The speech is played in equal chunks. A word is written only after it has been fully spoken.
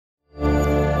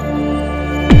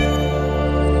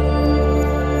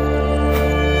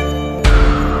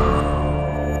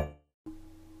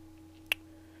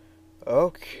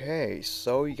Alrighty,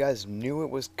 so you guys knew it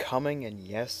was coming, and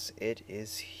yes, it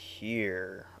is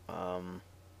here.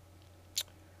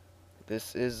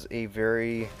 This is a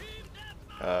very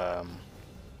um,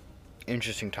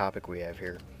 interesting topic we have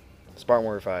here. Spartan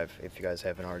Warrior 5, if you guys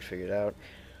haven't already figured out.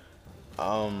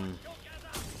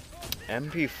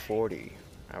 MP40.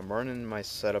 I'm running my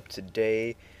setup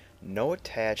today. No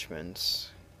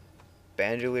attachments.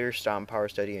 Bandolier, stomp, power,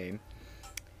 steady aim.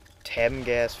 Tab and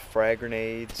gas, frag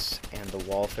grenades, and the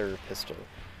Walther pistol.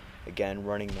 Again,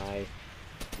 running my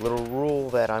little rule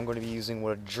that I'm going to be using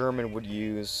what a German would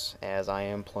use, as I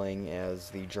am playing as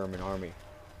the German army.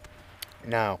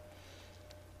 Now,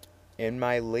 in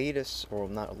my latest, or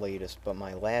not latest, but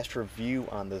my last review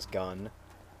on this gun,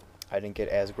 I didn't get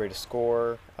as great a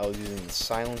score. I was using the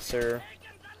silencer,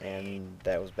 and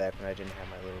that was back when I didn't have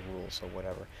my little rule, so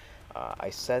whatever. I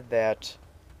said that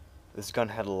this gun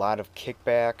had a lot of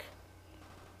kickback,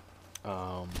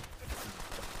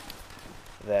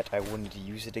 that I wouldn't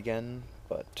use it again,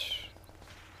 but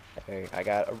I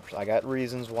got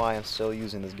reasons why I'm still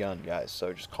using this gun, guys.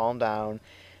 So just calm down.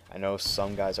 I know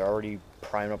some guys are already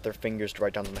priming up their fingers to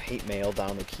write down the hate mail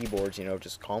down the keyboards. You know,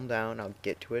 just calm down. I'll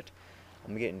get to it.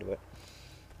 I'm getting to it.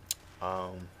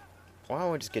 Why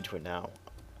don't I just get to it now?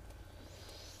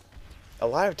 A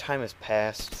lot of time has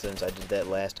passed since I did that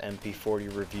last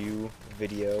MP40 review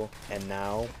video, and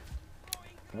now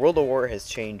World of War has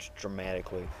changed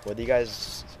dramatically. Whether you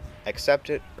guys accept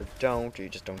it or don't, or you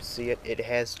just don't see it, it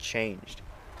has changed.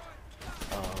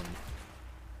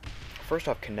 First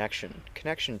off,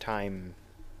 connection time.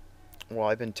 Well,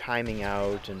 I've been timing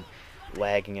out and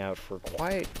lagging out for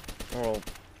well,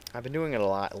 I've been doing it a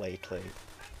lot lately.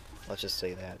 Let's just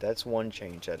say that. That's one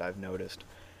change that I've noticed.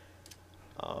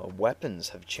 Weapons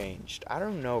have changed. I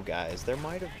don't know, guys. There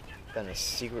might have been a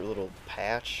secret little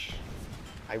patch.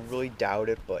 I really doubt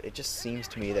it, but it just seems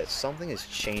to me that something has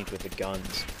changed with the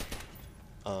guns.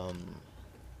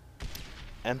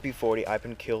 MP40, I've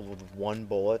been killed with one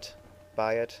bullet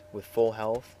by it, with full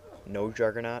health, no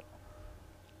juggernaut.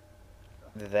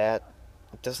 That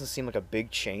doesn't seem like a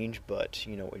big change, but,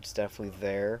 you know, it's definitely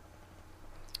there.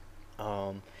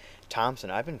 Thompson,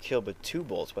 I've been killed with 2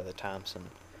 bullets by the Thompson.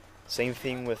 Same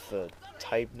thing with the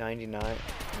Type 99, not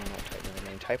Type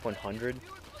 99, Type 100.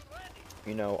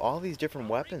 You know, all these different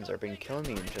weapons are being killing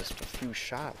me in just a few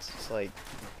shots. It's like,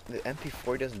 the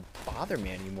MP40 doesn't bother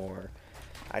me anymore.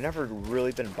 I've never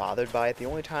really been bothered by it. The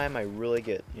only time I really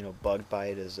get, you know, bugged by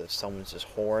it is if someone's just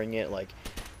whoring it. Like,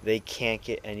 they can't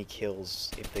get any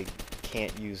kills if they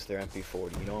can't use their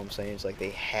MP40. You know what I'm saying? It's like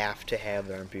they have to have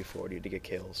their MP40 to get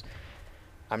kills.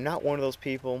 I'm not one of those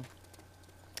people.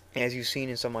 As you've seen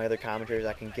in some of my other commentaries,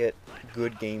 I can get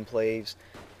good gameplays,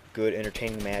 good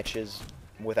entertaining matches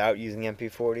without using the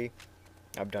MP40.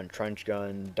 I've done trench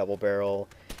gun, double barrel,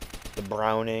 the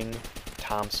Browning,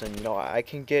 Thompson. You know, I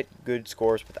can get good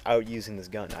scores without using this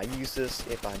gun. I use this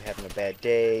if I'm having a bad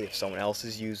day, if someone else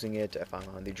is using it, if I'm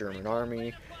on the German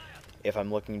army, if I'm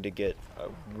looking to get a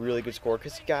really good score.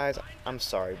 Because, guys, I'm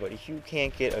sorry, but if you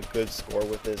can't get a good score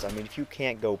with this, I mean, if you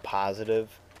can't go positive,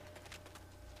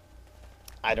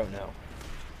 I don't know.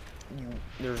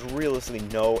 There's realistically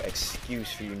no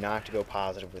excuse for you not to go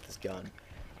positive with this gun.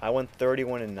 I went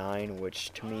 31-9,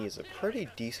 which to me is a pretty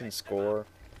decent score.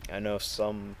 I know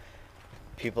some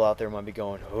people out there might be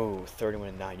going, "Oh,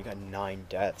 31-9, you got 9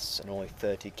 deaths and only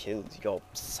 30 kills. You go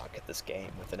suck at this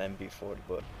game with an MP40."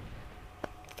 But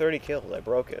 30 kills, I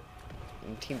broke it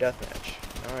in team deathmatch.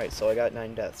 All right, so I got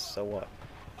 9 deaths. So what?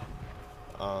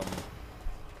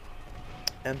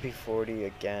 MP40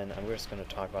 again. I'm just going to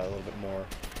talk about it a little bit more.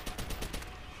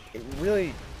 It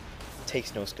really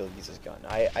takes no skill to use this gun.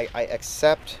 I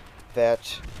accept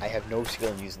that I have no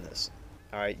skill in using this.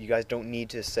 Alright, you guys don't need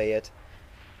to say it.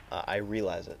 I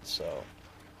realize it, so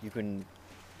you can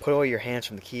put away your hands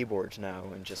from the keyboards now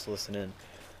and just listen in.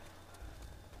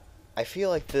 I feel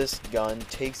like this gun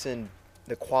takes in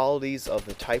the qualities of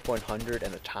the Type 100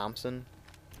 and the Thompson.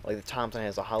 Like, the Thompson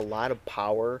has a lot of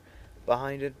power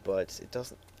behind it, but it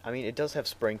doesn't. I mean, it does have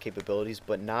spraying capabilities,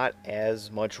 but not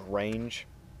as much range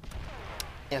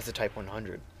as the Type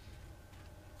 100.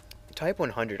 The Type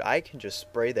 100, I can just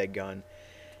spray that gun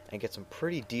and get some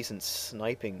pretty decent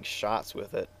sniping shots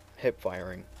with it, hip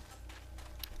firing.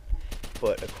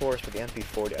 But of course, with the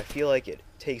MP40, I feel like it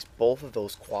takes both of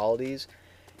those qualities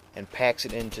and packs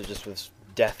it into just this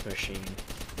death machine.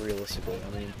 Realistically,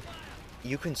 I mean,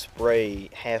 you can spray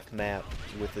half map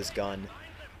with this gun,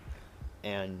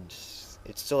 and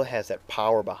it still has that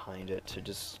power behind it to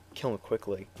just kill him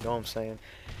quickly. You know what I'm saying?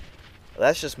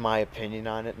 That's just my opinion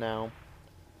on it now.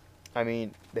 I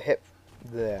mean,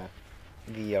 the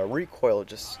recoil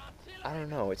just I don't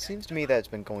know. It seems to me that it's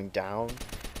been going down.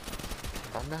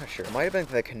 I'm not sure. It might have been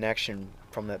the connection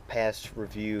from that past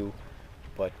review,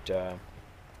 but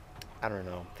I don't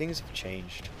know. Things have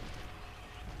changed.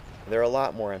 There are a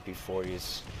lot more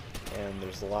MP40s, and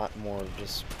there's a lot more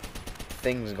just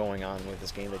things going on with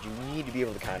this game that you need to be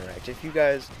able to counteract. If you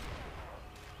guys,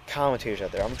 commentators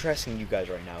out there, I'm addressing you guys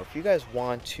right now. If you guys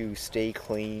want to stay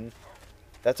clean,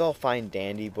 that's all fine and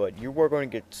dandy, but you are going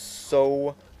to get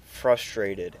so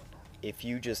frustrated if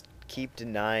you just keep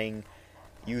denying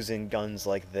using guns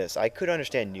like this. I could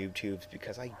understand noob tubes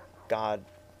because God,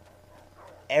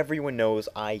 everyone knows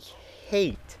I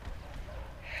hate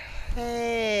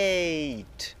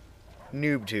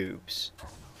noob tubes.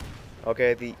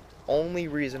 Okay, the only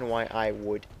reason why I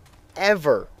would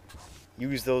ever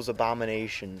use those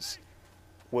abominations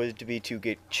was to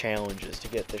get challenges, to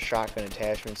get the shotgun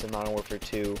attachments in Modern Warfare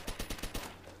 2,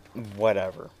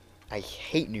 whatever. I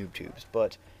hate noob tubes,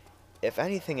 but if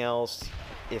anything else,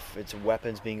 if it's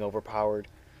weapons being overpowered,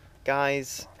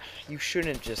 guys, you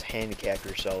shouldn't just handicap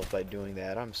yourself by doing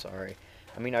that. I'm sorry.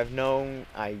 I mean, I've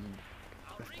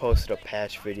posted up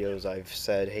patch videos, I've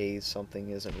said, hey, something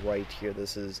isn't right here,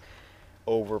 this is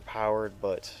overpowered,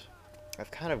 but I've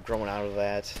kind of grown out of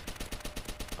that.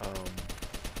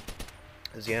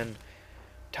 Again,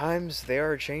 times, they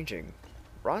are changing.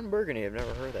 Ron Burgundy, I've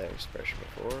never heard that expression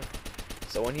before.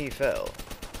 So when he fell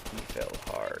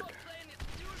hard.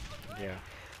 Yeah.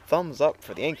 Thumbs up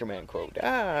for the Anchorman quote.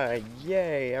 Ah,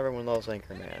 yay, everyone loves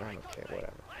Anchorman. Okay,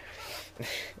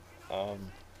 whatever.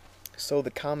 So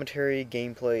the commentary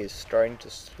gameplay is starting to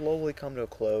slowly come to a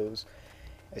close.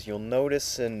 As you'll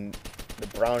notice in the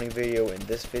Browning video and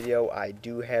this video, I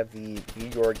do have the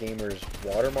Meteor Gamers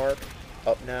watermark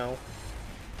up now.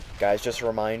 Guys, just a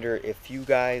reminder, if you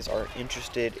guys are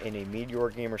interested in a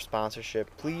Meteor Gamer sponsorship,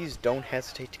 please don't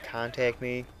hesitate to contact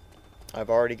me.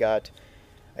 I've already got,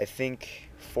 I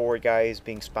think, 4 guys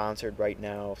being sponsored right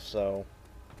now, so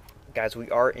guys,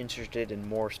 we are interested in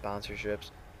more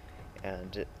sponsorships,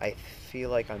 and I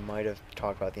feel like I might have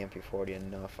talked about the MP40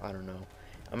 enough. I don't know.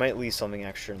 I might leave something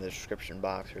extra in the description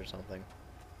box or something.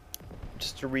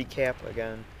 Just to recap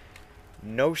again,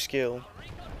 no skill,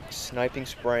 sniping,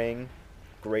 spraying,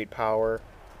 great power.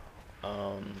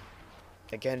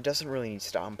 Again, it doesn't really need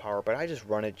stomp power, but I just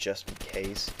run it just in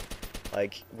case.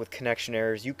 Like, with connection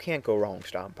errors, you can't go wrong with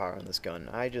stomp power on this gun.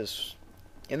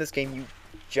 In this game, you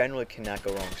generally cannot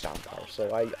go wrong with stomp power.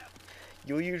 So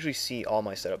you'll usually see all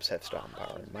my setups have stomp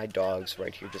power. My dogs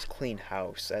right here just clean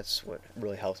house. That's what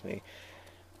really helps me.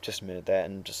 Just admitted that,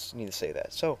 and just need to say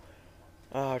that. So,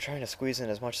 trying to squeeze in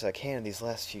as much as I can in these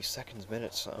last few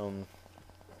minutes.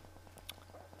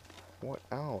 What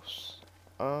else?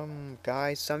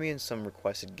 Guys, send me in some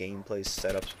requested gameplay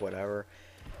setups, whatever.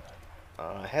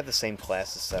 I have the same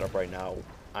classes set up right now.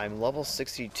 I'm level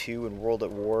 62 in World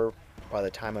at War by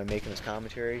the time I'm making this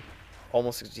commentary.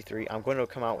 Almost 63. I'm going to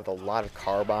come out with a lot of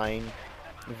carbine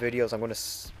videos. I'm going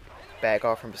to back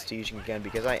off from prestiging again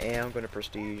because I am going to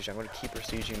prestige. I'm going to keep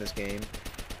prestiging this game.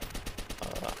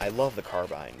 I love the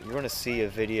carbine. You're going to see a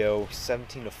video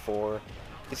 17-4.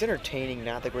 It's entertaining,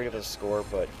 not that great of a score,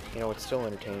 but you know, it's still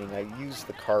entertaining. I use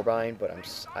the carbine, but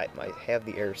I have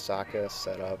the Arisaka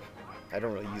set up. I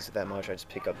don't really use it that much. I just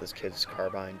pick up this kid's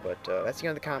carbine. But that's the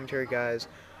end of the commentary, guys.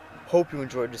 Hope you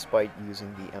enjoyed despite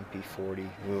using the MP40.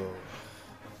 Ugh.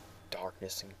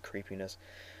 Darkness and creepiness.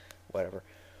 Whatever.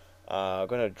 I'm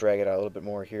going to drag it out a little bit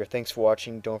more here. Thanks for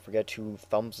watching. Don't forget to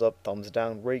thumbs up, thumbs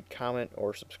down, rate, comment,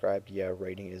 or subscribe. Yeah,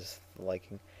 rating is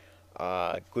liking.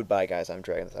 Goodbye, guys. I'm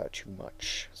dragging this out too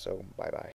much. So, bye-bye.